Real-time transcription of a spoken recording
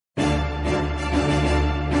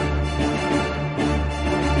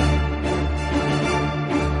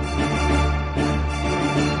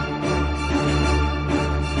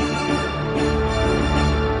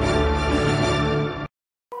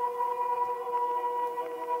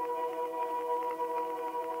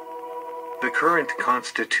The current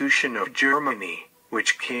Constitution of Germany,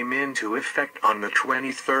 which came into effect on the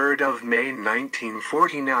 23rd of May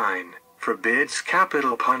 1949, forbids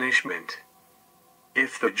capital punishment.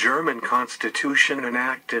 If the German Constitution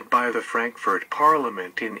enacted by the Frankfurt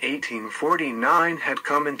Parliament in 1849 had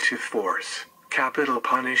come into force, capital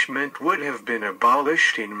punishment would have been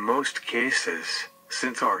abolished in most cases,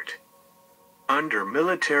 since art. Under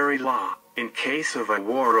military law, in case of a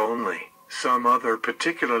war only, some other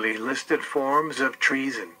particularly listed forms of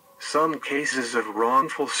treason, some cases of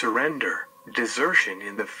wrongful surrender, desertion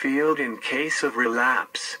in the field in case of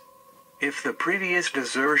relapse. If the previous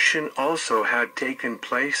desertion also had taken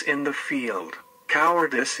place in the field,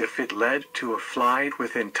 cowardice if it led to a flight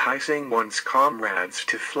with enticing one's comrades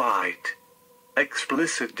to flight,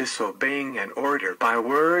 explicit disobeying an order by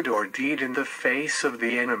word or deed in the face of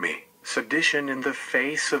the enemy, sedition in the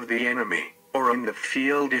face of the enemy, or in the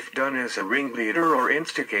field if done as a ringleader or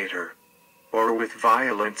instigator, or with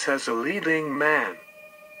violence as a leading man.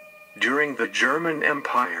 During the German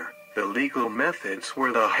Empire, the legal methods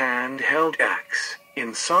were the hand-held axe,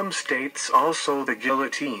 in some states also the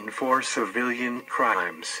guillotine for civilian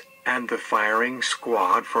crimes, and the firing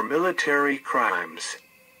squad for military crimes.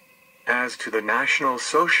 As to the National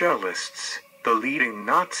Socialists, the leading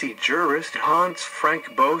Nazi jurist Hans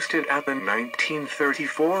Frank boasted at the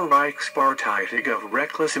 1934 Reichsparteitag of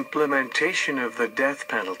reckless implementation of the death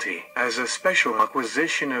penalty as a special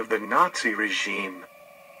acquisition of the Nazi regime.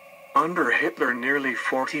 Under Hitler, nearly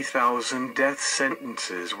 40,000 death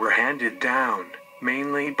sentences were handed down,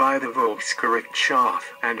 mainly by the Volksgerichtshof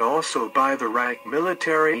and also by the Reich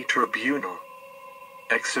Military Tribunal.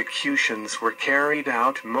 Executions were carried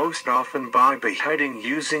out most often by beheading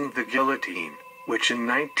using the guillotine, which in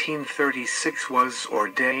 1936 was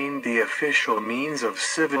ordained the official means of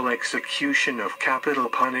civil execution of capital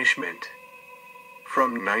punishment.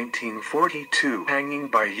 From 1942, hanging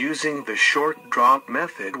by using the short drop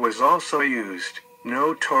method was also used,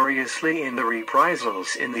 notoriously in the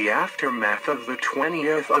reprisals in the aftermath of the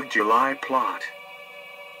 20th of July plot.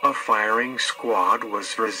 A firing squad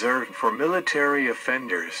was reserved for military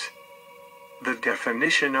offenders. The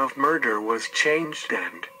definition of murder was changed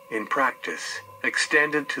and, in practice,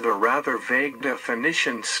 extended to the rather vague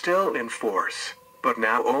definition still in force, but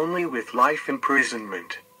now only with life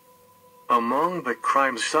imprisonment. Among the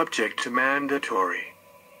crimes subject to mandatory.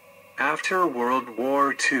 After World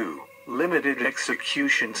War II, limited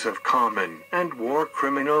executions of common and war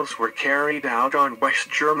criminals were carried out on West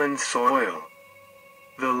German soil.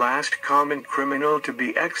 The last common criminal to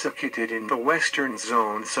be executed in the Western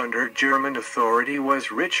zones under German authority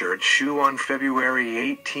was Richard Schuh on February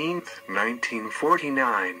 18,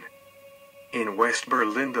 1949. In West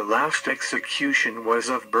Berlin, the last execution was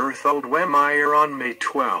of Berthold Wehmeyer on May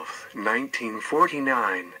 12,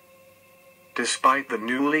 1949. Despite the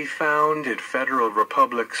newly founded Federal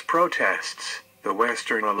Republic's protests, the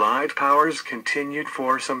Western Allied powers continued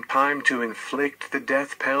for some time to inflict the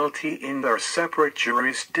death penalty in their separate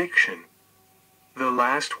jurisdiction. The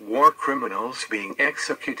last war criminals being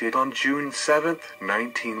executed on June 7,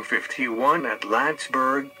 1951 at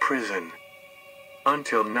Landsberg prison.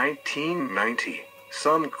 Until 1990,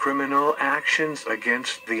 some criminal actions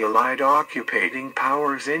against the Allied occupying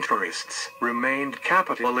powers' interests remained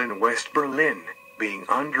capital in West Berlin, being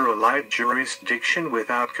under Allied jurisdiction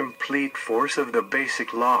without complete force of the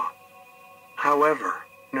Basic Law. However,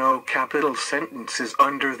 no capital sentences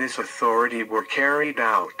under this authority were carried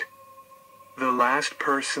out. The last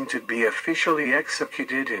person to be officially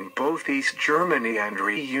executed in both East Germany and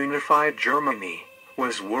reunified Germany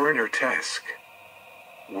was Werner Teske.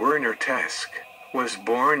 Werner Teske was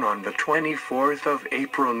born on the 24th of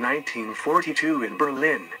April 1942 in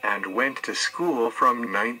Berlin and went to school from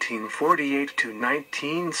 1948 to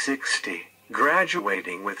 1960,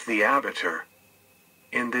 graduating with the Abitur.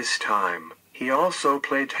 In this time, he also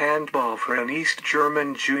played handball for an East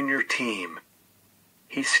German junior team.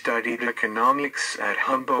 He studied economics at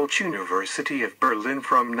Humboldt University of Berlin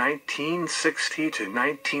from 1960 to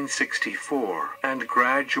 1964 and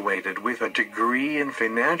graduated with a degree in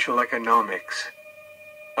financial economics.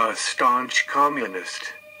 A staunch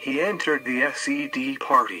communist, he entered the SED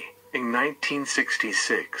party in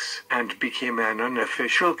 1966 and became an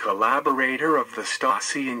unofficial collaborator of the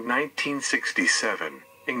Stasi in 1967.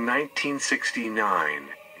 In 1969,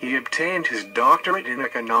 he obtained his doctorate in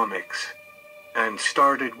economics and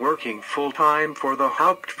started working full-time for the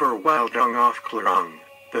Hauptverwaltungsaufklärung,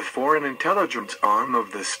 the foreign intelligence arm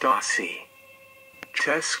of the Stasi.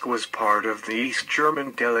 Teske was part of the East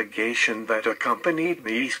German delegation that accompanied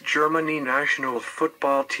the East Germany national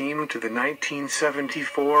football team to the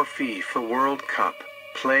 1974 FIFA World Cup.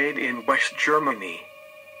 played in West Germany.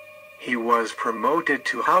 He was promoted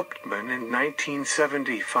to Hauptmann in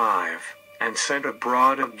 1975, and sent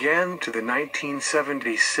abroad again to the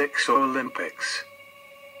 1976 Olympics.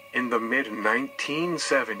 In the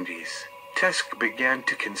mid-1970s, Teske began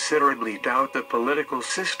to considerably doubt the political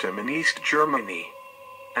system in East Germany,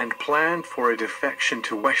 and planned for a defection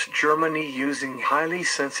to West Germany using highly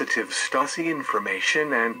sensitive Stasi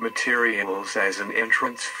information and materials as an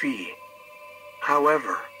entrance fee.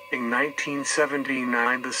 However, in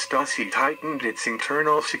 1979 the Stasi tightened its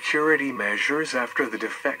internal security measures after the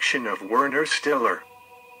defection of Werner Stiller,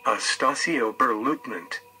 a Stasi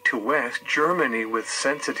Oberleutnant, to West Germany with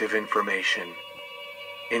sensitive information.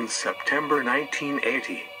 In September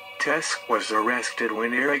 1980, Teske was arrested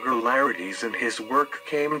when irregularities in his work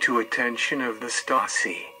came to attention of the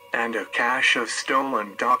Stasi, and a cache of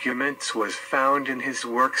stolen documents was found in his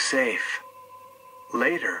work safe.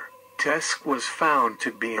 Later, Teske was found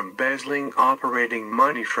to be embezzling operating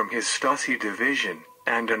money from his Stasi division,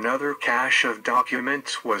 and another cache of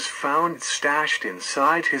documents was found stashed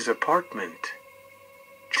inside his apartment.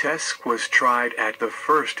 Teske was tried at the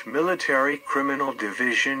 1st Military Criminal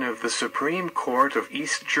Division of the Supreme Court of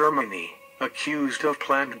East Germany, accused of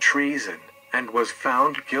planned treason, and was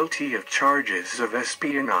found guilty of charges of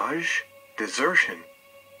espionage, desertion,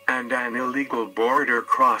 and an illegal border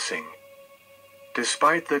crossing.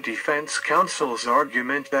 Despite the defense counsel's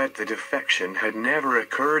argument that the defection had never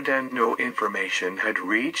occurred and no information had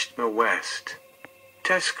reached the West,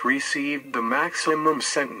 Teske received the maximum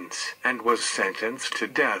sentence and was sentenced to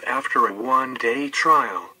death after a one-day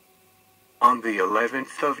trial. On the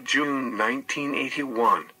 11th of June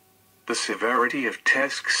 1981, the severity of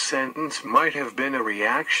Teske's sentence might have been a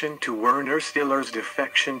reaction to Werner Stiller's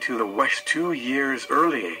defection to the West 2 years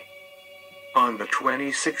earlier. On the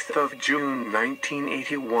 26th of June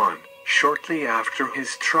 1981, shortly after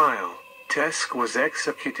his trial, Teske was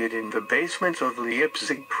executed in the basement of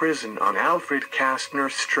Leipzig prison on Alfred Kastner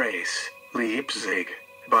Strasse, Leipzig,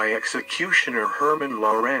 by executioner Hermann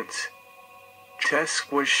Lorenz.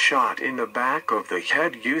 Teske was shot in the back of the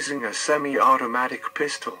head using a semi-automatic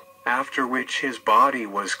pistol, after which his body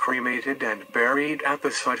was cremated and buried at the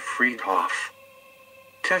Südfriedhof.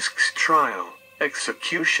 Teske's trial,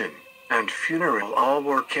 execution, and funeral all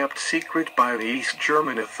were kept secret by the East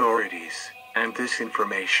German authorities, and this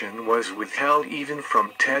information was withheld even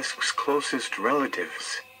from Teske's closest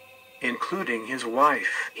relatives, including his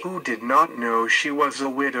wife, who did not know she was a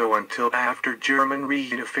widow until after German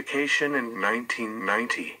reunification in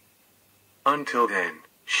 1990. Until then,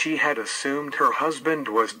 she had assumed her husband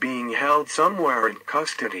was being held somewhere in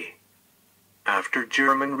custody. After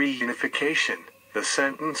German reunification, the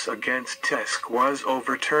sentence against Teske was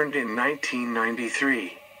overturned in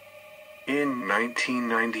 1993. In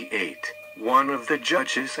 1998, one of the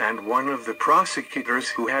judges and one of the prosecutors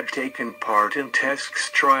who had taken part in Teske's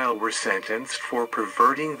trial were sentenced for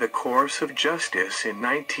perverting the course of justice in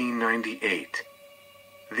 1998.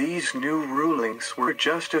 These new rulings were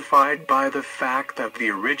justified by the fact that the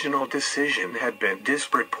original decision had been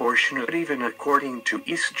disproportionate even according to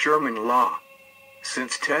East German law,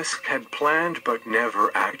 since Teske had planned but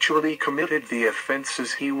never actually committed the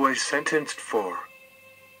offenses he was sentenced for.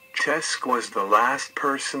 Teske was the last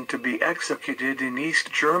person to be executed in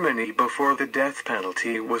East Germany before the death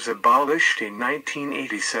penalty was abolished in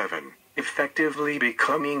 1987, effectively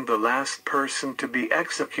becoming the last person to be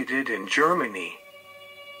executed in Germany.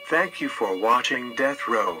 Thank you for watching Death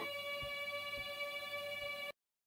Row.